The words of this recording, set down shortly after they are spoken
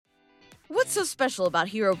What's so special about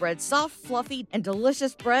Hero Bread's soft, fluffy, and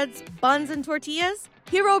delicious breads, buns, and tortillas?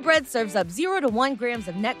 Hero Bread serves up 0 to 1 grams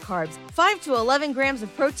of net carbs, 5 to 11 grams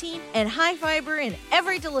of protein, and high fiber in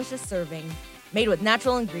every delicious serving. Made with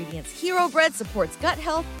natural ingredients, Hero Bread supports gut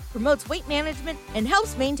health, promotes weight management, and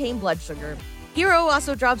helps maintain blood sugar. Hero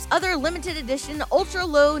also drops other limited edition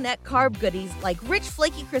ultra-low net carb goodies like rich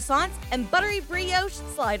flaky croissants and buttery brioche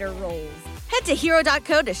slider rolls. Head to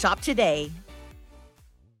hero.co to shop today.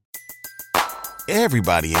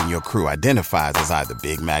 Everybody in your crew identifies as either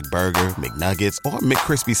Big Mac Burger, McNuggets, or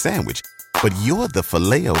McCrispy Sandwich. But you're the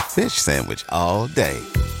Filet-O-Fish Sandwich all day.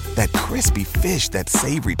 That crispy fish, that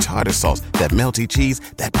savory tartar sauce, that melty cheese,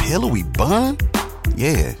 that pillowy bun.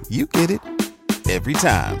 Yeah, you get it. Every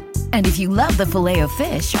time. And if you love the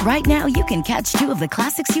Filet-O-Fish, right now you can catch 2 of the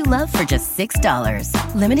classics you love for just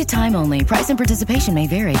 $6. Limited time only. Price and participation may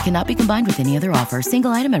vary. Cannot be combined with any other offer.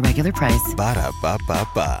 Single item at regular price.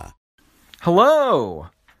 Ba-da-ba-ba-ba. Hello!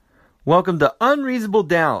 Welcome to Unreasonable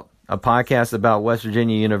Doubt, a podcast about West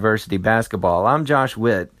Virginia University basketball. I'm Josh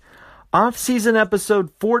Witt. Offseason episode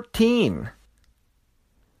 14.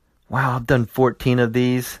 Wow, I've done 14 of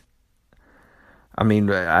these. I mean,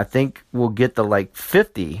 I think we'll get to like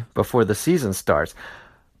 50 before the season starts.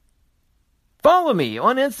 Follow me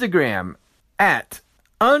on Instagram at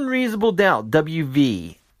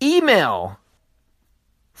UnreasonableDoubtWV. Email.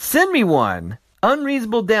 Send me one.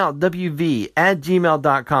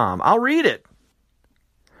 UnreasonableDoubtWV@gmail.com. I'll read it.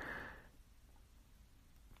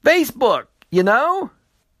 Facebook, you know?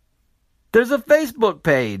 There's a Facebook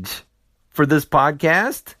page for this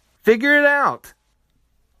podcast. Figure it out.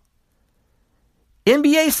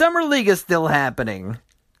 NBA Summer League is still happening.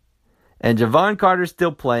 And Javon Carter's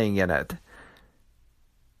still playing in it.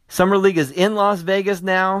 Summer League is in Las Vegas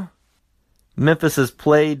now. Memphis has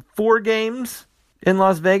played 4 games in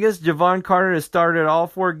Las Vegas. Javon Carter has started all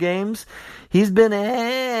 4 games. He's been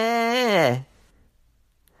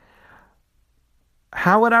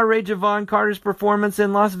How would I rate Javon Carter's performance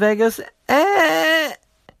in Las Vegas? Oh.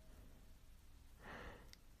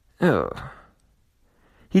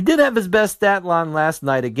 He did have his best stat line last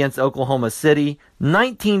night against Oklahoma City.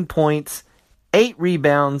 19 points, 8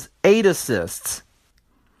 rebounds, 8 assists.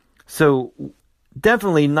 So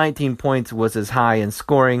definitely 19 points was his high in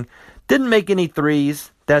scoring. Didn't make any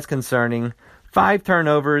threes. That's concerning. 5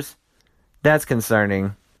 turnovers. That's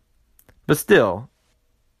concerning. But still,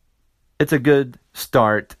 it's a good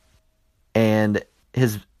start and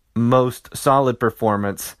his most solid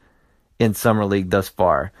performance in Summer League thus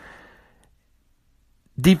far.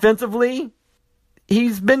 Defensively,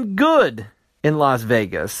 he's been good in Las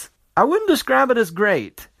Vegas. I wouldn't describe it as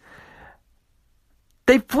great.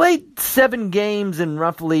 They've played 7 games in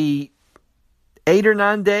roughly 8 or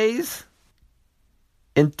 9 days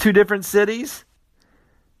in 2 different cities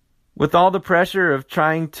with all the pressure of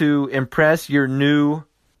trying to impress your new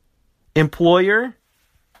employer.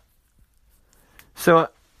 So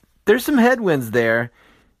there's some headwinds there.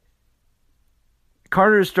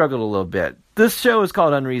 Carter has struggled a little bit. This show is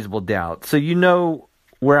called Unreasonable Doubt, so you know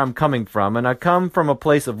where I'm coming from, and I come from a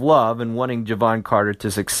place of love and wanting Javon Carter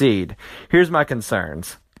to succeed. Here's my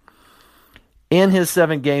concerns. In his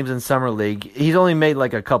 7 games in Summer League, he's only made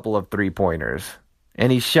like a couple of 3-pointers,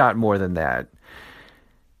 and he's shot more than that.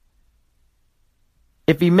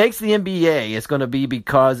 If he makes the NBA, it's going to be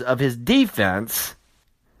because of his defense,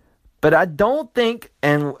 but I don't think,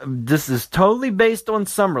 and this is totally based on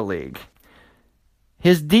Summer League,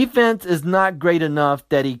 his defense is not great enough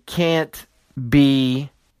that he can't be,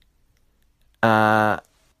 let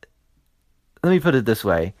me put it this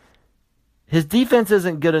way. His defense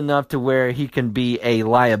isn't good enough to where he can be a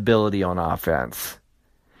liability on offense.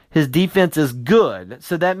 His defense is good,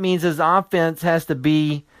 so that means his offense has to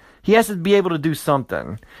be able to do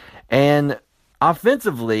something. And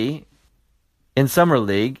offensively, in Summer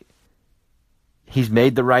League, he's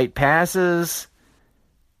made the right passes.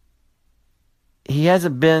 He had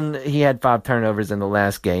 5 turnovers in the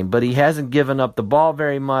last game, but he hasn't given up the ball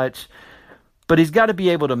very much. But he's got to be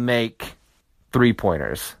able to make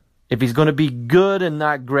 3-pointers. If he's going to be good and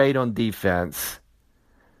not great on defense,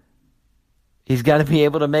 he's got to be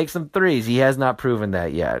able to make some threes. He has not proven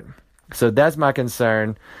that yet. So that's my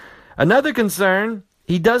concern. Another concern,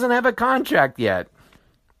 he doesn't have a contract yet.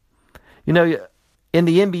 You know, in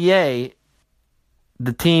the NBA,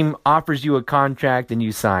 the team offers you a contract and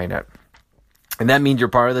you sign it. And that means you're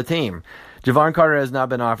part of the team. Javon Carter has not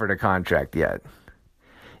been offered a contract yet.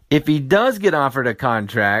 If he does get offered a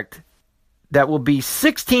contract, that will be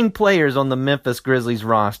 16 players on the Memphis Grizzlies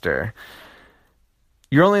roster.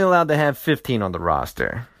 You're only allowed to have 15 on the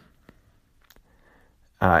roster.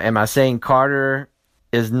 Am I saying Carter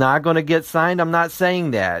is not going to get signed? I'm not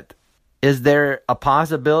saying that. Is there a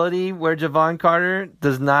possibility where Javon Carter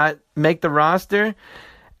does not make the roster?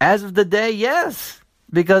 As of today, yes,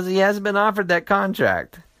 because he hasn't been offered that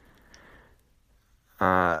contract.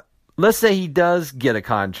 Let's say he does get a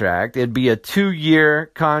contract. It'd be a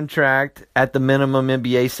 2-year contract at the minimum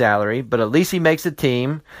NBA salary, but at least he makes a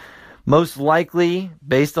team. Most likely,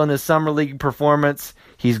 based on his summer league performance,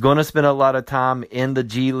 he's going to spend a lot of time in the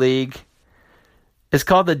G League. It's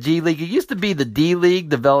called the G League. It used to be the D League,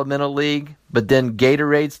 Developmental League, but then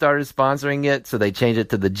Gatorade started sponsoring it, so they changed it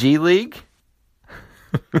to the G League.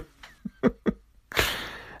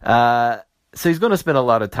 So he's going to spend a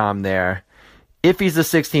lot of time there. If he's the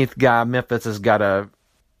 16th guy, Memphis has got to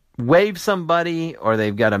waive somebody, or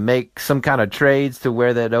they've got to make some kind of trades to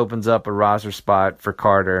where that opens up a roster spot for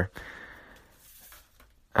Carter.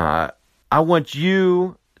 I want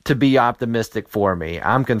you to be optimistic for me.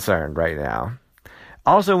 I'm concerned right now.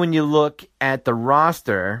 Also, when you look at the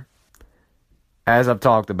roster, as I've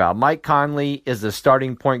talked about, Mike Conley is the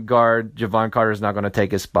starting point guard. Javon Carter is not going to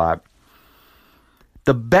take his spot.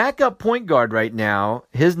 The backup point guard right now,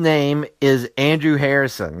 his name is Andrew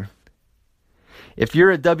Harrison. If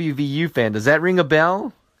you're a WVU fan, does that ring a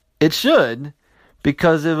bell? It should,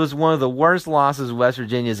 because it was one of the worst losses West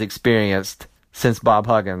Virginia's experienced since Bob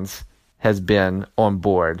Huggins has been on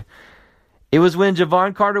board. It was when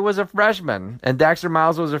Javon Carter was a freshman and Daxter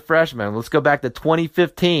Miles was a freshman. Let's go back to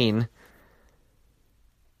 2015.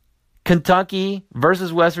 Kentucky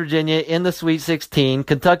versus West Virginia in the Sweet 16.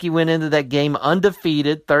 Kentucky went into that game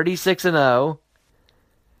undefeated, 36-0.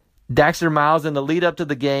 Daxter Miles in the lead up to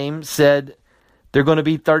the game said they're going to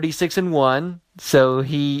be 36-1. So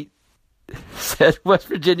he said West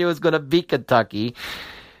Virginia was going to beat Kentucky.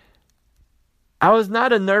 I was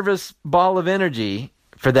not a nervous ball of energy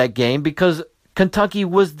for that game because Kentucky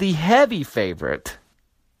was the heavy favorite.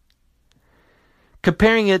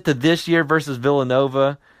 Comparing it to this year versus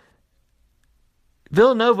Villanova,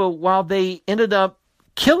 while they ended up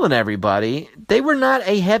killing everybody, they were not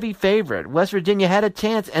a heavy favorite. West Virginia had a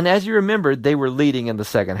chance, and as you remember, they were leading in the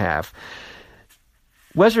second half.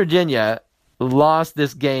 West Virginia lost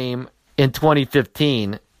this game in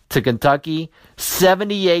 2015 to Kentucky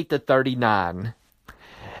 78-39.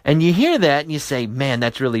 And you hear that and you say, man,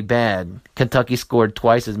 that's really bad. Kentucky scored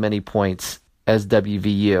twice as many points as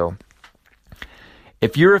WVU.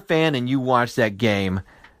 If you're a fan and you watch that game,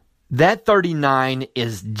 that 39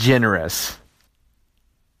 is generous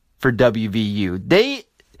for WVU.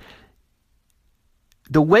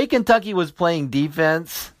 The way Kentucky was playing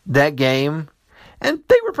defense that game, and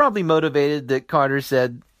they were probably motivated that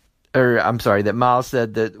that Miles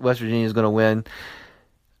said that West Virginia is going to win.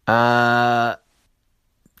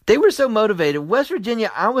 They were so motivated. West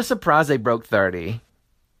Virginia, I was surprised they broke 30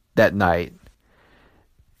 that night.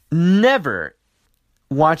 Never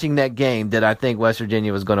watching that game did I think West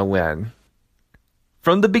Virginia was going to win.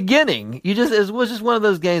 From the beginning, it was just one of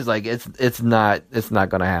those games like it's not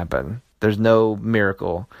going to happen. There's no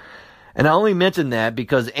miracle. And I only mention that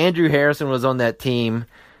because Andrew Harrison was on that team,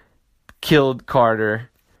 killed Carter.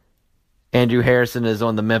 Andrew Harrison is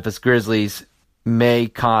on the Memphis Grizzlies, may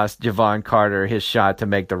cost Javon Carter his shot to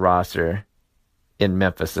make the roster in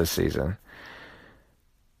Memphis this season.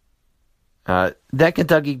 That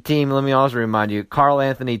Kentucky team, let me also remind you, Karl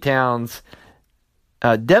Anthony Towns,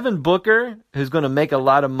 Devin Booker, who's going to make a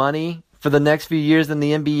lot of money for the next few years in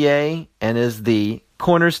the NBA and is the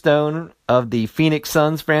cornerstone of the Phoenix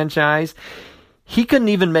Suns franchise, he couldn't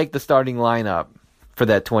even make the starting lineup for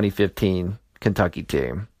that 2015 Kentucky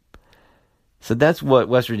team. So that's what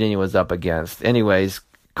West Virginia was up against. Anyways,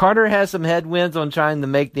 Carter has some headwinds on trying to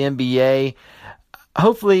make the NBA.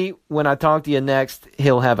 Hopefully, when I talk to you next,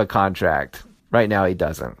 he'll have a contract. Right now, he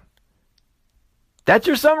doesn't. That's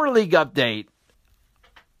your Summer League update.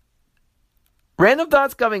 Random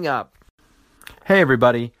thoughts coming up. Hey,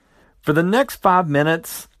 everybody. For the next 5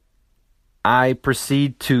 minutes, I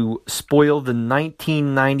proceed to spoil the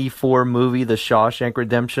 1994 movie, The Shawshank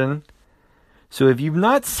Redemption. So if you've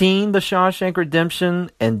not seen The Shawshank Redemption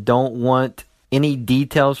and don't want any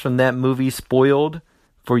details from that movie spoiled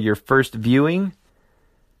for your first viewing,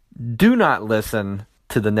 do not listen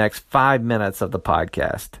to the next 5 minutes of the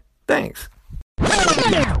podcast. Thanks.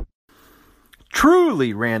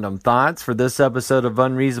 Truly random thoughts for this episode of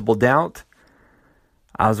Unreasonable Doubt.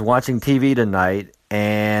 I was watching TV tonight,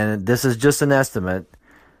 and this is just an estimate,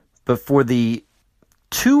 but for the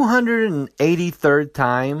 283rd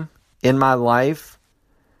time in my life,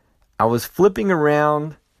 I was flipping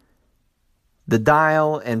around the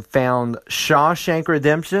dial and found Shawshank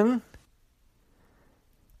Redemption.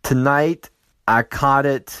 Tonight, I caught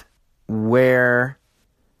it where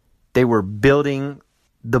they were building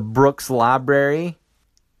the Brooks Library,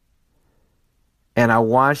 and I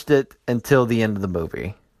watched it until the end of the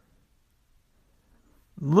movie.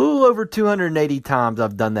 A little over 280 times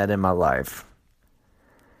I've done that in my life.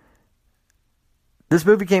 This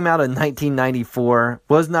movie came out in 1994.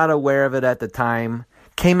 Was not aware of it at the time.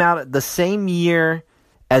 Came out the same year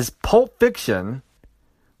as Pulp Fiction,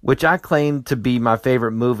 which I claim to be my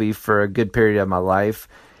favorite movie for a good period of my life,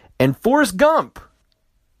 and Forrest Gump,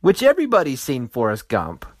 which everybody's seen Forrest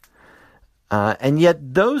Gump. And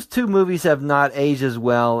yet those two movies have not aged as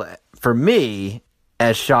well for me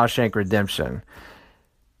as Shawshank Redemption.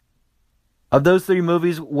 Of those three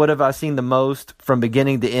movies, what have I seen the most from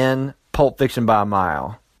beginning to end? Pulp Fiction by a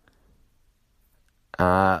mile.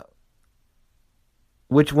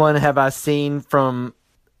 Which one have I seen from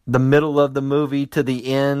the middle of the movie to the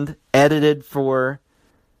end, edited for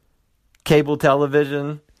cable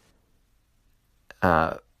television?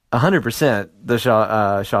 100% the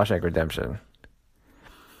Shawshank Redemption.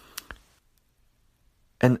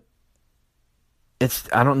 And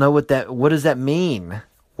I don't know what does that mean?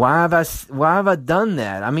 Why have I done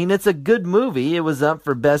that? I mean, it's a good movie. It was up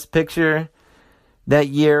for Best Picture that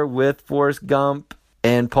year with Forrest Gump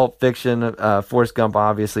and Pulp Fiction. Forrest Gump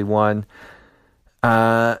obviously won.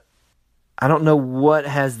 I don't know what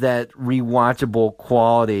has that rewatchable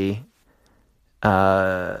quality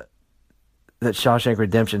that Shawshank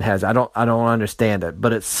Redemption has. I don't understand it,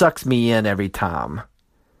 but it sucks me in every time.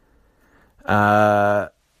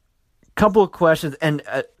 Couple of questions, and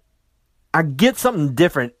I get something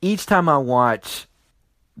different each time I watch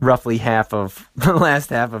roughly the last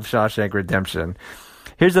half of Shawshank Redemption.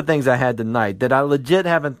 Here's the things I had tonight that I legit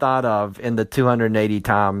haven't thought of in the 280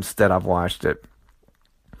 times that I've watched it.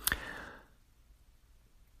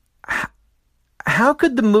 How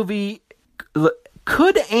could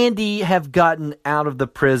could Andy have gotten out of the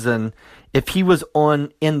prison if he was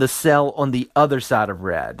in the cell on the other side of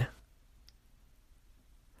Red?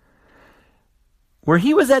 Where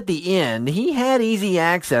he was at the end, he had easy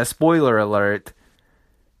access, spoiler alert,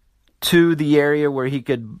 to the area where he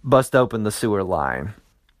could bust open the sewer line.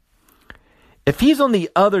 If he's on the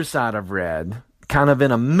other side of Red, kind of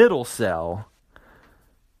in a middle cell,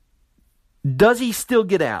 does he still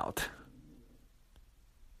get out?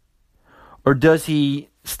 Or does he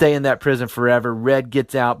stay in that prison forever? Red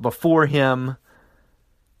gets out before him.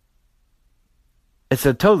 It's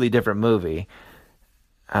a totally different movie.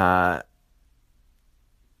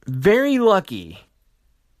 Very lucky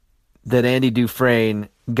that Andy Dufresne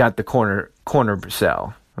got the corner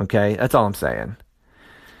cell. Okay, that's all I'm saying.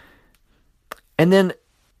 And then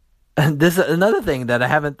this is another thing that I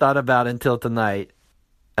haven't thought about until tonight.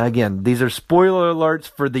 Again, these are spoiler alerts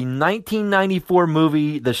for the 1994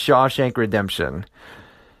 movie, The Shawshank Redemption.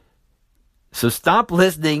 So stop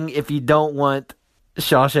listening if you don't want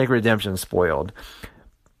Shawshank Redemption spoiled.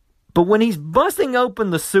 But when he's busting open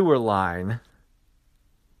the sewer line,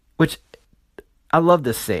 which I love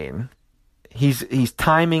this scene. He's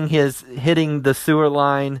timing his hitting the sewer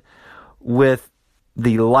line with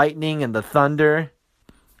the lightning and the thunder.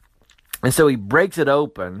 And so he breaks it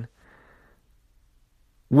open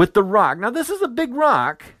with the rock. Now this is a big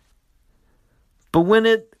rock, but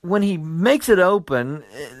when he makes it open,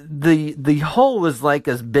 the hole is like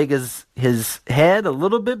as big as his head, a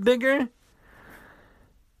little bit bigger.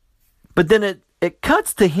 But then it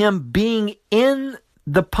cuts to him being in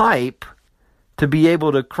the pipe to be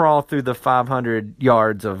able to crawl through the 500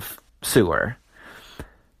 yards of sewer.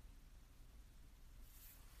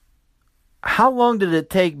 How long did it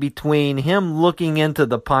take between him looking into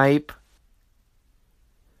the pipe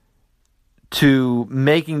to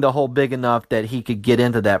making the hole big enough that he could get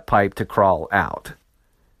into that pipe to crawl out?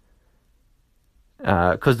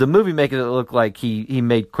 Because the movie makes it look like he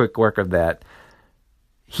made quick work of that.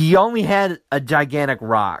 He only had a gigantic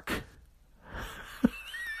rock.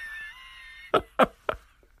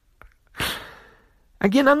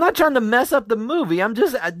 Again, I'm not trying to mess up the movie.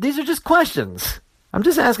 These are just questions. I'm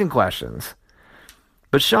just asking questions.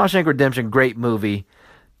 But Shawshank Redemption, great movie.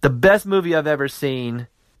 The best movie I've ever seen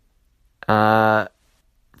from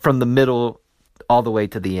the middle all the way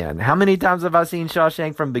to the end. How many times have I seen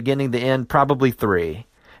Shawshank from beginning to end? Probably 3.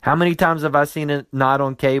 How many times have I seen it not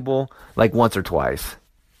on cable? Like once or twice.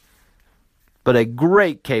 But a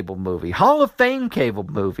great cable movie. Hall of Fame cable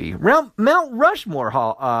movie. Mount Rushmore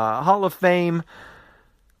Hall of Fame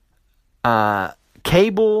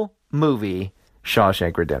cable movie,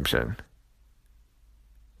 Shawshank Redemption.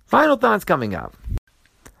 Final thoughts coming up.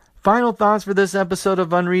 Final thoughts for this episode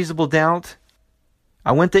of Unreasonable Doubt.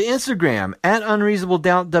 I went to Instagram at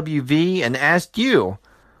UnreasonableDoubtWV and asked you,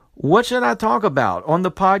 what should I talk about on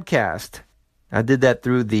the podcast? I did that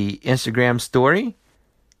through the Instagram story.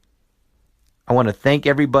 I want to thank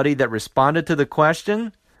everybody that responded to the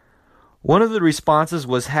question. One of the responses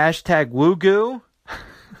was #Woogoo.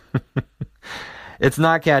 It's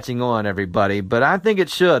not catching on, everybody, but I think it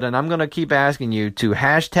should, and I'm going to keep asking you to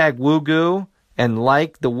 #Woogoo and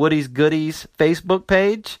like the Woody's Goodies Facebook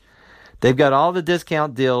page. They've got all the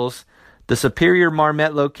discount deals, the Superior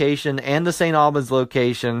Marmette location and the St. Albans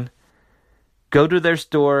location. Go to their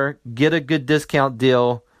store, get a good discount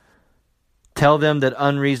deal. Tell them that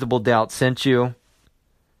Unreasonable Doubt sent you.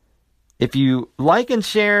 If you like and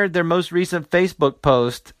share their most recent Facebook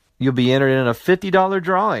post, you'll be entered in a $50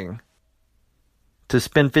 drawing to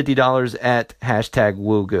spend $50 at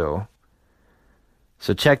 #Woogoo.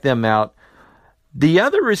 So check them out. The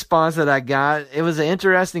other response that I got, it was an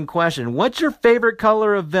interesting question. What's your favorite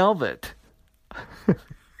color of velvet?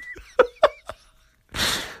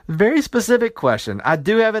 Very specific question. I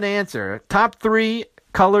do have an answer. Top 3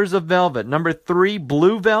 colors of velvet. Number 3,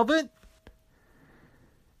 blue velvet.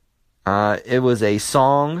 It was a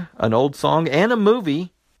song, an old song, and a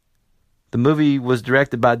movie. The movie was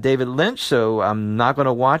directed by David Lynch, so I'm not going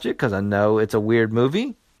to watch it because I know it's a weird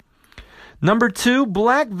movie. Number 2,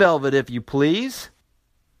 Black Velvet, if you please.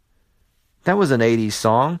 That was an 80s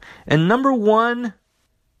song. And number 1,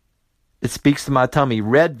 it speaks to my tummy,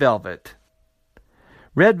 Red Velvet.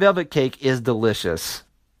 Red Velvet cake is delicious.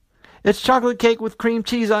 It's chocolate cake with cream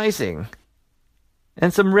cheese icing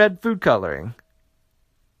and some red food coloring.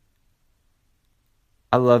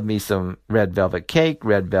 I love me some red velvet cake,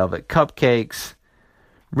 red velvet cupcakes.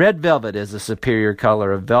 Red velvet is a superior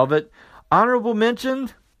color of velvet. Honorable mention,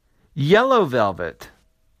 yellow velvet,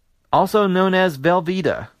 also known as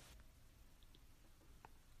Velveeta.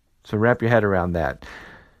 So wrap your head around that.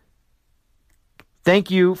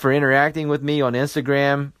 Thank you for interacting with me on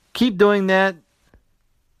Instagram. Keep doing that.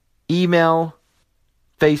 Email,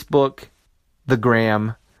 Facebook, the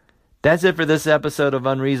gram. That's it for this episode of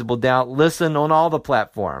Unreasonable Doubt. Listen on all the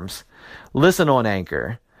platforms. Listen on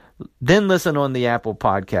Anchor. Then listen on the Apple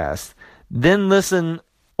Podcast. Then listen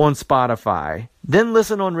on Spotify. Then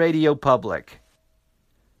listen on Radio Public.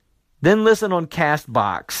 Then listen on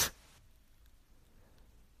CastBox.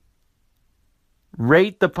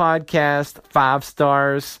 Rate the podcast 5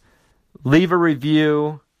 stars. Leave a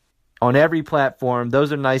review on every platform.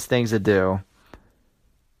 Those are nice things to do.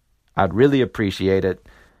 I'd really appreciate it.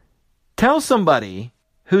 Tell somebody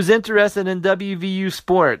who's interested in WVU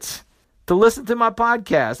sports to listen to my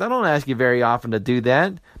podcast. I don't ask you very often to do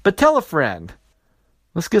that, but tell a friend.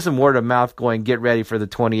 Let's get some word of mouth going. Get ready for the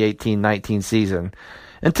 2018-19 season.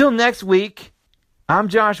 Until next week, I'm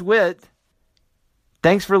Josh Witt.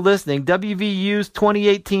 Thanks for listening. WVU's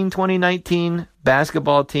 2018-2019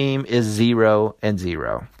 basketball team is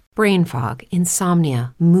 0-0. Brain fog,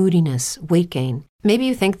 insomnia, moodiness, weight gain. Maybe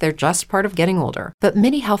you think they're just part of getting older, but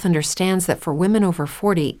MIDI Health understands that for women over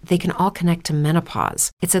 40, they can all connect to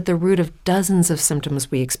menopause. It's at the root of dozens of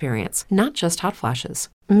symptoms we experience, not just hot flashes.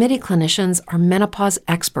 MIDI clinicians are menopause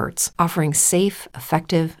experts, offering safe,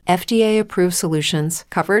 effective, FDA-approved solutions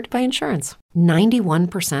covered by insurance.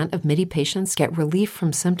 91% of MIDI patients get relief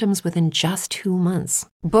from symptoms within just 2 months.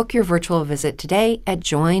 Book your virtual visit today at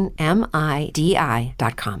joinmidi.com.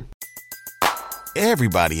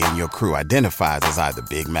 Everybody in your crew identifies as either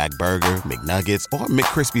Big Mac Burger, McNuggets, or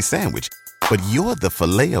McCrispy Sandwich. But you're the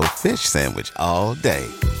Filet-O-Fish Sandwich all day.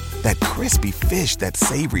 That crispy fish, that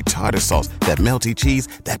savory tartar sauce, that melty cheese,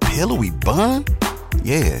 that pillowy bun.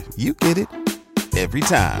 Yeah, you get it. Every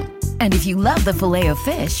time. And if you love the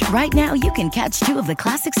Filet-O-Fish, right now you can catch 2 of the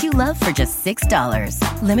classics you love for just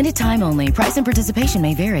 $6. Limited time only. Price and participation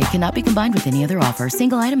may vary. Cannot be combined with any other offer.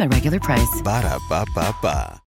 Single item at regular price. Ba-da-ba-ba-ba.